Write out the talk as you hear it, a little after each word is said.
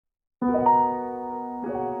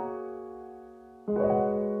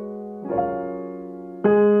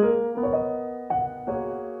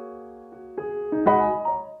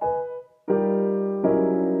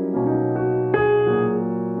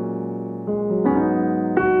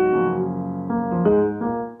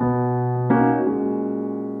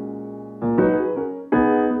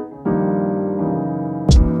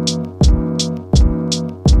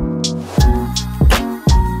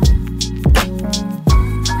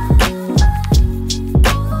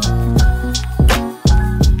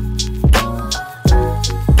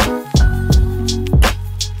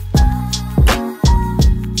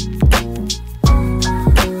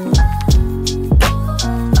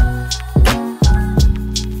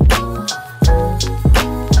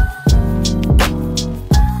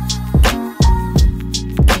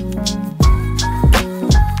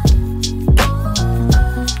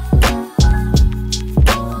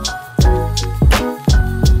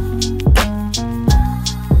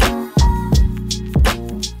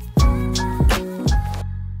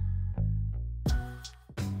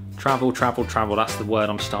Travel, travel, travel, that's the word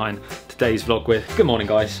I'm starting today's vlog with. Good morning,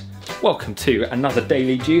 guys. Welcome to another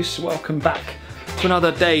Daily Juice. Welcome back to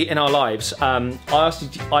another day in our lives. I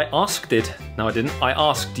asked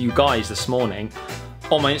you guys this morning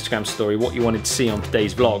on my Instagram story what you wanted to see on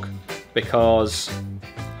today's vlog, because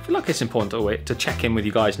I feel like it's important to check in with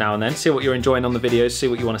you guys now and then, see what you're enjoying on the videos, see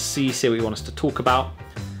what you want to see what you want us to talk about.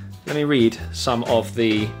 Let me read some of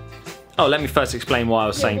the... Oh, let me first explain why I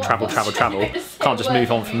was saying travel, travel, travel. Can't just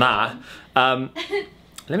move on from that.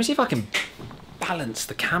 Let me see if I can balance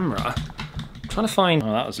the camera. I'm trying to find...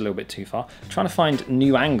 Oh, that was a little bit too far. I'm trying to find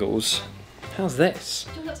new angles. How's this?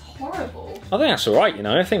 Oh, that's horrible. I think that's all right, you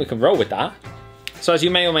know. I think we can roll with that. So as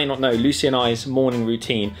you may or may not know, Lucy and I's morning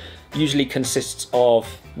routine usually consists of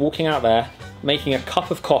walking out there, making a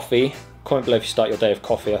cup of coffee. Comment below if you start your day with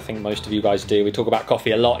coffee. I think most of you guys do. We talk about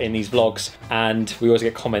coffee a lot in these vlogs, and we always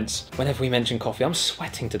get comments whenever we mention coffee. I'm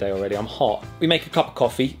sweating today already, I'm hot. We make a cup of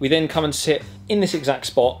coffee. We then come and sit in this exact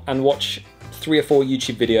spot and watch 3 or 4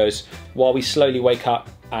 YouTube videos while we slowly wake up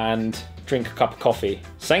and drink a cup of coffee.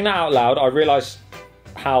 Saying that out loud, I realise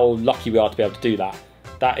how lucky we are to be able to do that.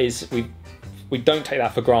 That is, we don't take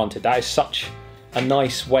that for granted. That is such a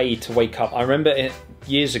nice way to wake up. I remember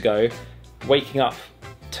years ago, waking up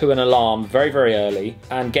to an alarm very, very early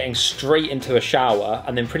and getting straight into a shower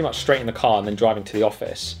and then pretty much straight in the car and then driving to the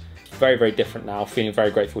office. Very, very different now. Feeling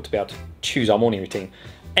very grateful to be able to choose our morning routine.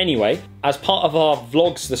 Anyway, as part of our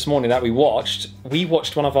vlogs this morning that we watched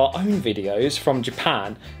one of our own videos from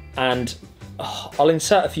Japan, and I'll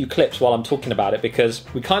insert a few clips while I'm talking about it because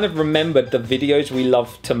we kind of remembered the videos we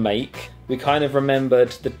love to make. We kind of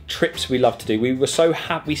remembered the trips we love to do. We were so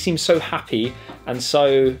happy, we seemed so happy and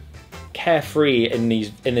so carefree in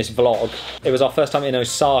this vlog. It was our first time in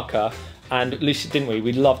Osaka, and Lucy, didn't we?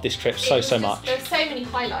 We loved this trip so much. There were so many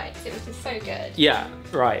highlights. It was just so good. Yeah,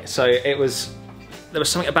 right. So there was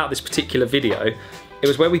something about this particular video. It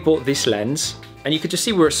was where we bought this lens, and you could just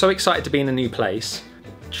see we were so excited to be in a new place,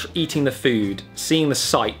 eating the food, seeing the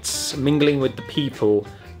sights, mingling with the people,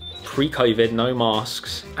 pre-COVID, no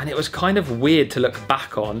masks, and it was kind of weird to look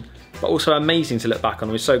back on, but also amazing to look back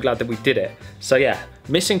on. We're so glad that we did it. So yeah,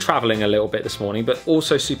 missing traveling a little bit this morning, but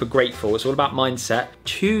also super grateful. It's all about mindset.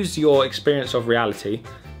 Choose your experience of reality.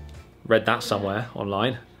 Read that somewhere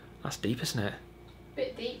online. That's deep, isn't it?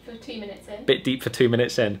 Bit deep for 2 minutes in. Bit deep for 2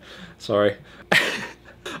 minutes in, sorry.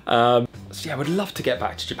 So yeah, I would love to get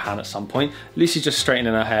back to Japan at some point. Lucy's just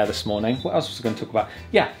straightening her hair this morning. What else was I going to talk about?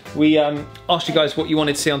 Yeah, we asked you guys what you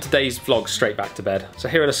wanted to see on today's vlog straight back to bed. So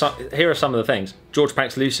here are some of the things. George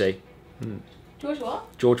pranks Lucy. George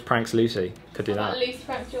what? George pranks Lucy. Could do that. Lucy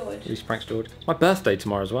pranks George. Lucy pranks George. It's my birthday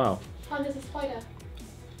tomorrow as well. Oh, there's a spider.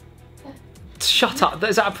 Shut up,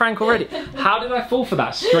 is that a prank already? How did I fall for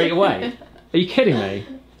that straight away? Are you kidding me?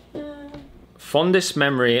 Fondest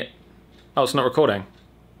memory... Oh, it's not recording.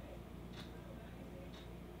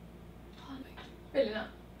 Really not?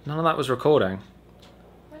 None of that was recording.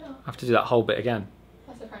 Why not? I have to do that whole bit again.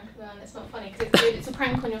 That's a prank then, it's not funny because it's a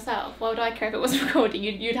prank on yourself. Why would I care if it wasn't recording?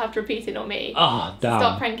 You'd have to repeat it, not me. Oh, damn.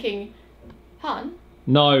 Stop pranking. Hun?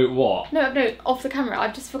 No, what? No, off the camera.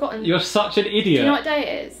 I've just forgotten. You're such an idiot. Do you know what day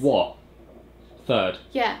it is? What? 3rd?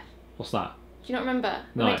 Yeah. What's that? Do you not remember?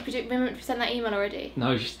 No. We meant to send that email already.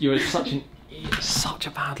 No, you're such an idiot. Such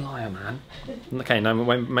a bad liar, man. Okay, no,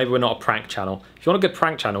 maybe we're not a prank channel. If you want a good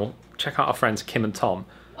prank channel, check out our friends Kim and Tom.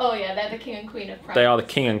 Oh yeah, they're the king and queen of pranks. They are the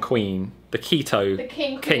king and queen. The keto the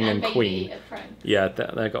king and queen of pranks. Yeah,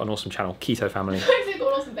 they've got an awesome channel, Keto Family. They've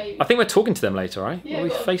got an awesome baby. I think we're talking to them later, right? Yeah, we'll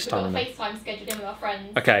we've got FaceTime a FaceTime scheduled in with our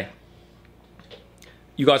friends. Okay.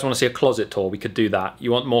 You guys want to see a closet tour? We could do that.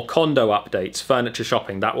 You want more condo updates, furniture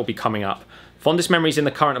shopping? That will be coming up. Fondest memories in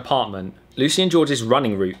the current apartment. Lucy and George's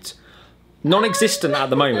running route. Non-existent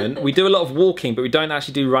at the moment. We do a lot of walking, but we don't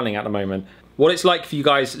actually do running at the moment. What it's like for you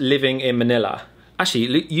guys living in Manila.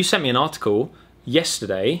 Actually, you sent me an article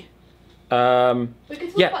yesterday. Yeah,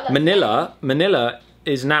 Manila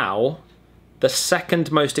is now the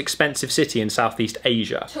second most expensive city in Southeast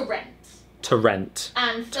Asia. To rent.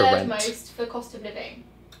 And third most for cost of living.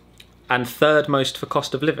 And third most for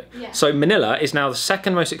cost of living. Yeah. So Manila is now the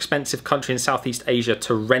second most expensive country in Southeast Asia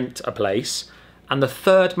to rent a place, and the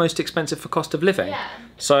third most expensive for cost of living. Yeah.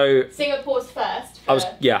 So Singapore's first.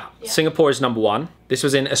 Singapore is number one. This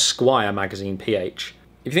was in Esquire magazine, PH.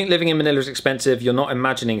 If you think living in Manila is expensive, you're not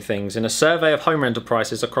imagining things. In a survey of home rental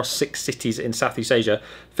prices across 6 cities in Southeast Asia,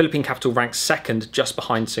 Philippine capital ranks second, just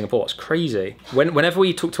behind Singapore. It's crazy. Whenever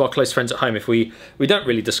we talk to our close friends at home, if we don't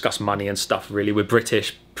really discuss money and stuff, really. We're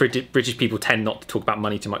British. British people tend not to talk about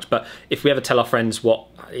money too much. But if we ever tell our friends what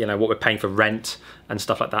we're paying for rent and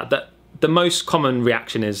stuff like that, the most common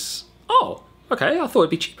reaction is, oh, okay, I thought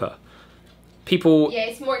it'd be cheaper. Yeah,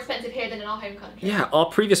 it's more expensive here than in our home country. Yeah, our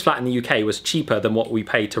previous flat in the UK was cheaper than what we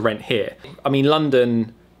pay to rent here. I mean,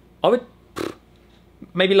 London,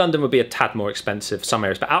 maybe London would be a tad more expensive some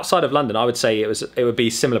areas, but outside of London, I would say it would be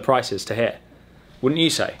similar prices to here. Wouldn't you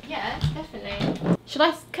say? Yeah, definitely. Should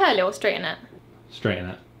I curl it or straighten it? Straighten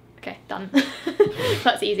it. Okay, done.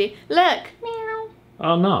 That's easy. Look. Meow.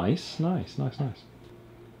 Oh, nice.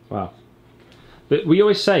 Wow. But we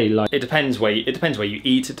always say, like, it depends where you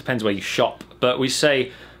eat, it depends where you shop. But we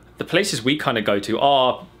say the places we kind of go to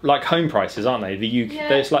are like home prices, aren't they? The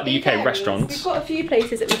UK, it's like the UK restaurants. We've got a few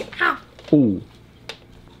places that we go. Ooh.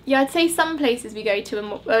 Yeah, I'd say some places we go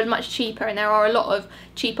to are much cheaper, and there are a lot of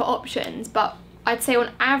cheaper options. But I'd say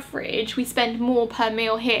on average we spend more per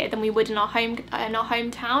meal here than we would in our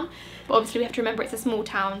hometown. But obviously we have to remember it's a small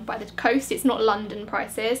town by the coast. It's not London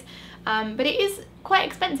prices. But it is quite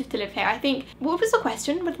expensive to live here. I think, what was the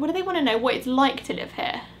question? What do they want to know? What it's like to live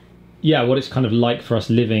here? Yeah, what it's kind of like for us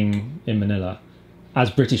living in Manila. As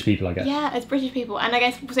British people, I guess. Yeah, as British people. And I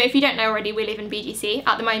guess, so if you don't know already, we live in BGC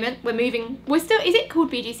at the moment. We're moving, is it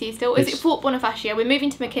called BGC still? Is it Fort Bonifacio? We're moving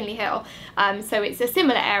to McKinley Hill. So it's a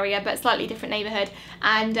similar area, but slightly different neighbourhood.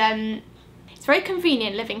 And it's very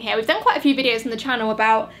convenient living here. We've done quite a few videos on the channel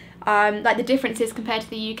about like the differences compared to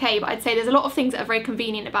the UK, but I'd say there's a lot of things that are very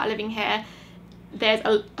convenient about living here. There's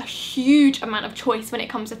a huge amount of choice when it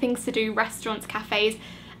comes to things to do, restaurants, cafes,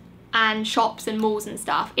 and shops and malls and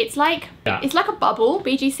stuff. It's like it's like a bubble,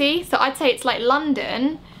 BGC. So I'd say it's like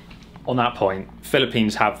London. On that point,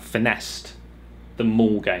 Philippines have finessed the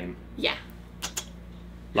mall game. Yeah.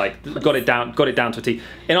 Like got it down to a T.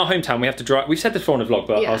 In our hometown, we have to drive. We've said this before on the vlog,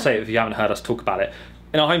 but I'll say it if you haven't heard us talk about it.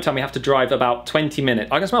 In our hometown, we have to drive about 20 minutes.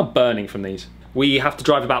 I can smell burning from these. We have to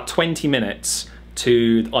drive about 20 minutes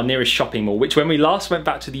to our nearest shopping mall, which when we last went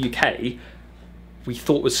back to the UK, we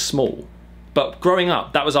thought was small. But growing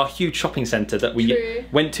up, that was our huge shopping centre that we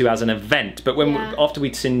went to as an event. But when after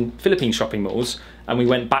we'd seen Philippine shopping malls, and we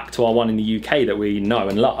went back to our one in the UK that we know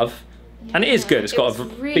and love, and it is good. It's got a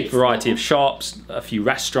big variety of shops, a few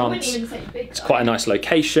restaurants. I wouldn't even say big, it's quite a nice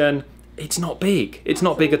location. It's not big. It's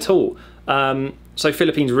not big at all. So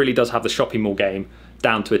Philippines really does have the shopping mall game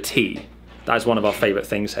down to a T. That is one of our favourite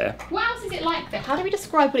things here. What else is it like though? How do we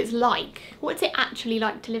describe what it's like? What's it actually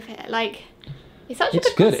like to live here? Like, it's such a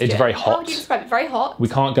good question. It's very hot. How would you describe it? Very hot. We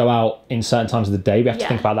can't go out in certain times of the day. We have to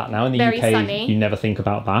think about that now. In the UK, sunny. You never think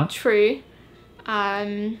about that. True.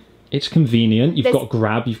 It's convenient. You've got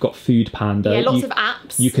Grab, you've got Food Panda. Yeah, lots of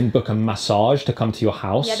apps. You can book a massage to come to your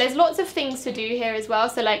house. Yeah, there's lots of things to do here as well.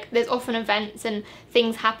 So like there's often events and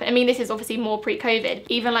things happen. I mean, this is obviously more pre-COVID.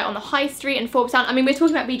 Even like on the high street in Forbes Town. I mean, we're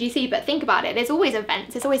talking about BGC, but think about it. There's always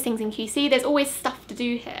events. There's always things in QC. There's always stuff to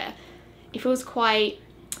do here. It feels quite,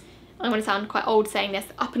 I want to sound quite old saying this,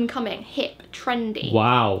 up and coming, hip, trendy.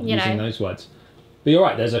 Wow, using those words. But you're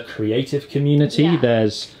right, there's a creative community. Yeah.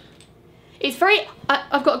 It's very,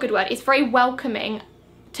 I've got a good word, it's very welcoming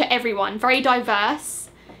to everyone, very diverse.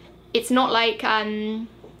 It's not like,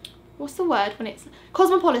 what's the word when it's,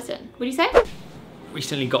 cosmopolitan, would you say?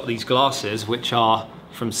 Recently got these glasses, which are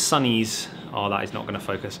from Sunny's, oh that is not gonna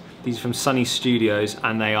focus. These are from Sunny's Studios,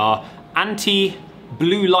 and they are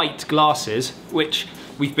anti-blue light glasses, which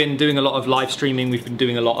we've been doing a lot of live streaming, we've been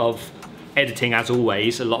doing a lot of editing, as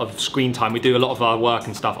always, a lot of screen time. We do a lot of our work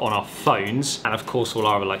and stuff on our phones, and of course all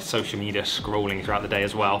our other like social media scrolling throughout the day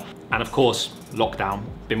as well. And of course, lockdown,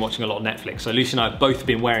 been watching a lot of Netflix. So Lucy and I have both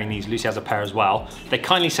been wearing these. Lucy has a pair as well. They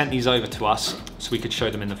kindly sent these over to us so we could show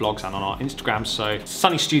them in the vlogs and on our Instagram. So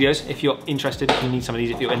Sunny Studios, if you're interested, if you need some of these,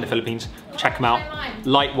 if you're in the Philippines, check them out.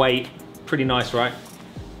 Lightweight, pretty nice, right?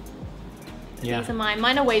 Yeah. These are mine.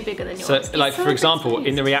 Mine are way bigger than yours. So like for example,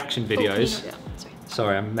 in the reaction videos,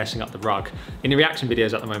 sorry, I'm messing up the rug. In the reaction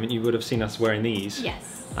videos at the moment, you would have seen us wearing these.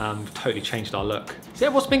 Yes. We've totally changed our look. So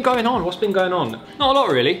yeah, what's been going on? What's been going on? Not a lot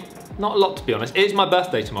really. Not a lot, to be honest. It is my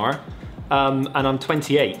birthday tomorrow, and I'm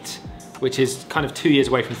 28, which is kind of 2 years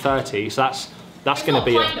away from 30. So that's going to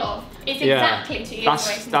be It's exactly 2 years away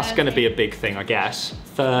from that's going to be a big thing, I guess.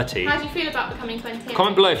 30. How do you feel about becoming 28?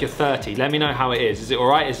 Comment below if you're 30. Let me know how it is. Is it all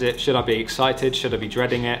right? Should I be excited? Should I be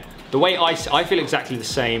dreading it? The way I feel exactly the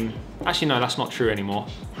same. Actually, no, that's not true anymore.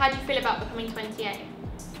 How do you feel about becoming 28?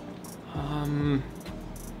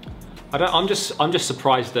 I'm just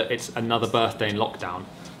surprised that it's another birthday in lockdown.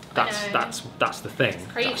 That's the thing.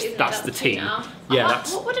 It's crazy, that's the tea. Now. Yeah,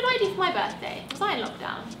 what did I do for my birthday? Was I in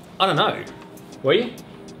lockdown? I don't know. Were you?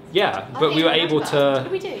 Yeah, but we were able to. What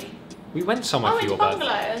did we do? We went somewhere for your birthday.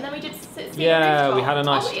 Bungalow, and then we did. Yeah, we had a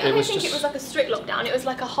nice. I don't think it was like a strict lockdown. It was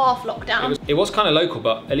like a half lockdown. It was kind of local,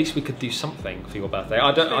 but at least we could do something for your birthday.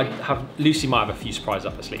 Lucy might have a few surprises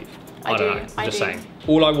up her sleeve. I don't know. I'm just saying.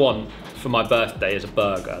 All I want for my birthday is a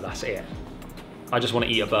burger. That's it. I just want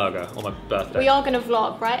to eat a burger on my birthday. We are going to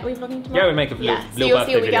vlog, right? Are we vlogging tomorrow? Yeah, we make a little birthday video. So you'll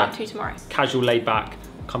see what we get up to tomorrow. Casual, laid back,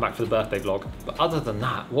 come back for the birthday vlog. But other than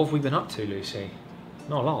that, what have we been up to, Lucy?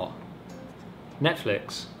 Not a lot.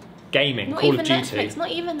 Netflix, gaming, Call of Duty. Netflix,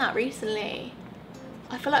 not even that recently.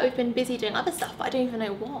 I feel like we've been busy doing other stuff, but I don't even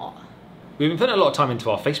know what. We've been putting a lot of time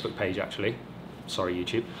into our Facebook page, actually. Sorry,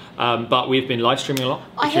 YouTube. But we've been live streaming a lot.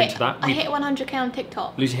 I hit 100k on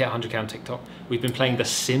TikTok. Lucy hit 100k on TikTok. We've been playing The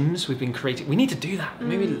Sims. We've been creating. We need to do that.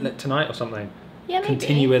 Maybe tonight or something. Yeah, maybe.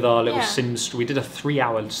 Continue with our little Sims. We did a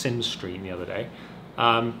 3-hour Sims stream the other day.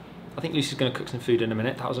 I think Lucy's going to cook some food in a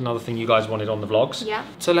minute. That was another thing you guys wanted on the vlogs. Yeah.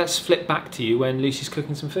 So let's flip back to you when Lucy's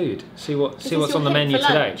cooking some food. See what's on the menu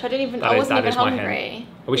today. I wasn't even hungry.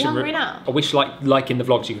 Are you hungry now? I wish like in the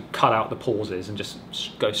vlogs you could cut out the pauses and just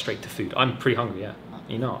go straight to food. I'm pretty hungry, yeah.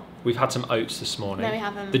 You're not? We've had some oats this morning. No, we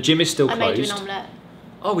haven't. The gym is still closed. I made you an omelette.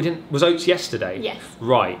 Oh, we didn't. Was oats yesterday? Yes.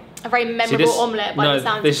 Right. A very memorable omelette by the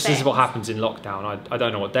sounds of things. This is what happens in lockdown. I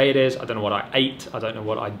don't know what day it is. I don't know what I ate. I don't know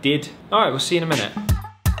what I did. All right, we'll see you in a minute.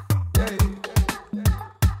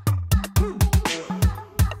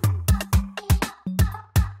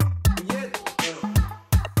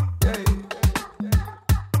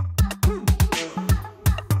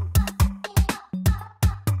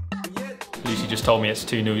 Just told me it's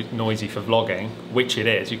too noisy for vlogging, which it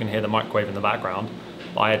is. You can hear the microwave in the background.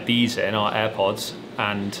 But I had these in, our AirPods,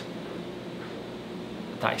 and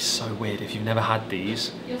that is so weird. If you've never had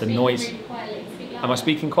these, the noise. Really quietly. Am I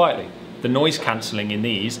speaking quietly? The noise cancelling in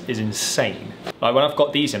these is insane. Like when I've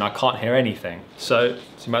got these in, I can't hear anything. So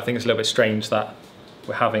you might think it's a little bit strange that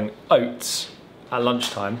we're having oats at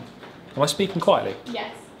lunchtime. Am I speaking quietly?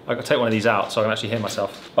 Yes. I gotta take one of these out so I can actually hear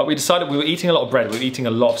myself. But we decided we were eating a lot of bread. We were eating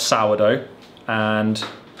a lot of sourdough. And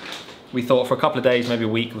we thought for a couple of days, maybe a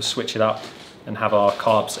week, we'll switch it up and have our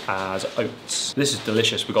carbs as oats. This is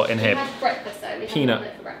delicious. We got in here. We had breakfast though. We had an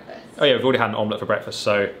omelette for breakfast. Oh yeah, we've already had an omelette for breakfast.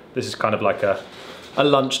 So this is kind of like a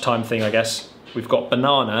lunchtime thing, I guess. We've got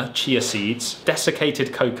banana, chia seeds,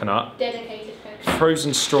 desiccated coconut,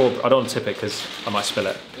 frozen strawberry. I don't want to tip it because I might spill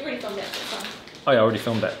it. You already filmed it. It's fine. Oh yeah, I already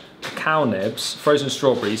filmed it. Cacao nibs, frozen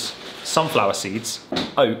strawberries, sunflower seeds,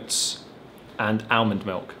 oats, and almond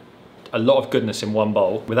milk. A lot of goodness in one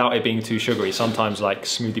bowl without it being too sugary. Sometimes like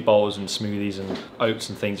smoothie bowls and smoothies and oats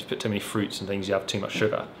and things, you put too many fruits and things, you have too much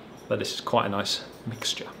sugar. But this is quite a nice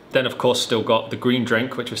mixture. Then of course still got the green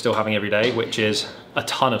drink, which we're still having every day, which is a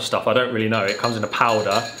ton of stuff. I don't really know. It comes in a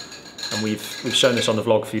powder and we've shown this on the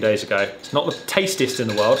vlog a few days ago. It's not the tastiest in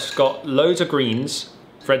the world. It's got loads of greens,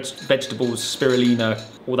 vegetables, spirulina,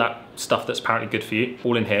 all that stuff that's apparently good for you.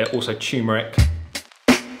 All in here. Also turmeric.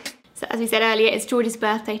 So as we said earlier, it's George's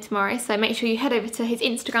birthday tomorrow, so make sure you head over to his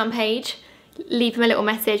Instagram page, leave him a little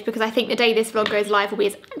message, because I think the day this vlog goes live will be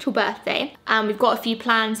his actual birthday. And we've got a few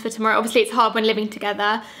plans for tomorrow. Obviously it's hard when living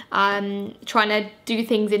together, trying to do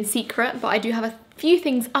things in secret, but I do have a few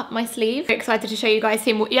things up my sleeve. I'm excited to show you guys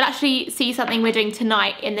soon. You'll actually see something we're doing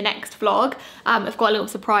tonight in the next vlog. I've got a little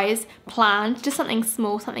surprise planned, just something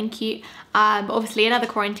small, something cute. But obviously another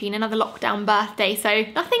quarantine, another lockdown birthday, so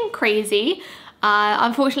nothing crazy.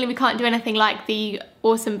 Unfortunately, we can't do anything like the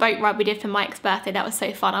awesome boat ride we did for Mike's birthday. That was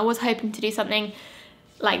so fun. I was hoping to do something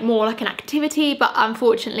like more like an activity, but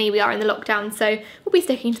unfortunately we are in the lockdown, so we'll be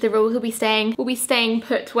sticking to the rules. We'll be staying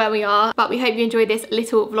put where we are. But we hope you enjoyed this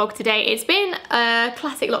little vlog today. It's been a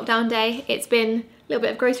classic lockdown day. It's been a little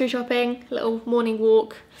bit of grocery shopping, a little morning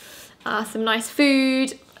walk, some nice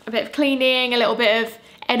food, a bit of cleaning, a little bit of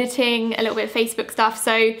editing, a little bit of Facebook stuff.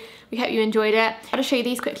 So we hope you enjoyed it. I'll just show you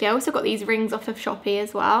these quickly. I also got these rings off of Shopee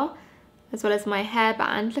as well as my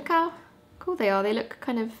hairband. Look how cool they are. They look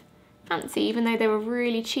kind of fancy, even though they were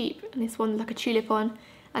really cheap. And this one's like a tulip on,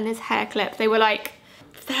 and this hair clip. They were like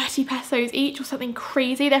 30 pesos each or something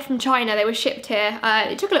crazy. They're from China. They were shipped here.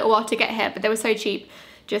 It took a little while to get here, but they were so cheap.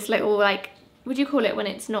 Just little, like, what do you call it when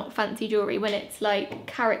it's not fancy jewellery? When it's like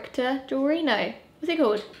character jewellery? No. What's it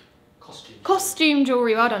called? Costume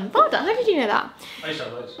jewellery. Well done. Well done. How did you know that? I used to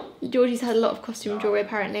have those. Georgie's had a lot of costume jewellery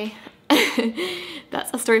apparently.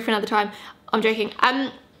 That's a story for another time. I'm joking. Did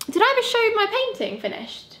I ever show you my painting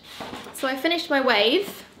finished? So I finished my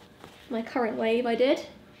wave. My current wave I did.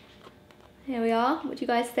 Here we are. What do you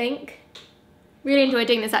guys think? Really enjoyed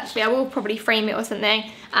doing this actually. I will probably frame it or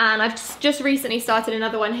something. And I've just recently started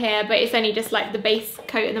another one here, but it's only just like the base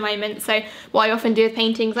coat at the moment. So what I often do with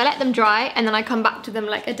paintings, I let them dry and then I come back to them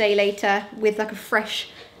like a day later with like a fresh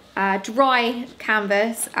dry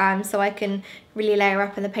canvas, so I can really layer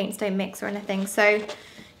up and the paints don't mix or anything. So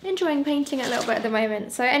enjoying painting it a little bit at the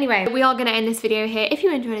moment. So anyway, we are going to end this video here. If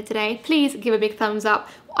you enjoyed it today, please give a big thumbs up.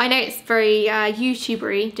 I know it's very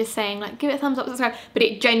YouTubery, just saying like give it a thumbs up, subscribe, but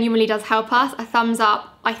it genuinely does help us. A thumbs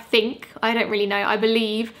up, I think, I don't really know, I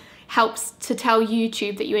believe, helps to tell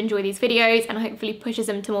YouTube that you enjoy these videos and hopefully pushes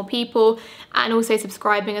them to more people. And also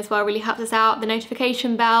subscribing as well really helps us out. The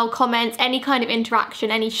notification bell, comments, any kind of interaction,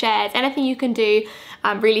 any shares, anything you can do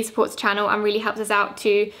really supports the channel and really helps us out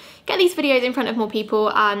to get these videos in front of more people.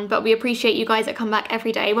 But we appreciate you guys that come back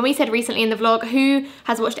every day. When we said recently in the vlog who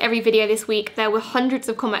has watched every video this week, there were hundreds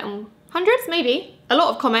of comments, hundreds maybe, a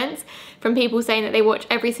lot of comments from people saying that they watch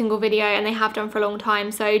every single video, and they have done for a long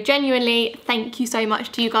time. So genuinely, thank you so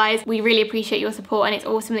much to you guys. We really appreciate your support, and it's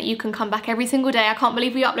awesome that you can come back every single day. I can't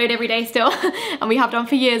believe we upload every day still, and we have done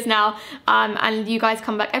for years now, and you guys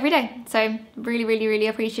come back every day. So really, really, really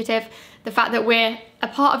appreciative. The fact that we're a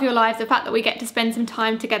part of your lives, the fact that we get to spend some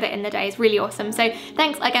time together in the day is really awesome. So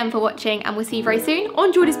thanks again for watching, and we'll see you very soon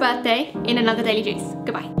on Geordie's birthday in another Daily Juice.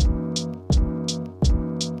 Goodbye.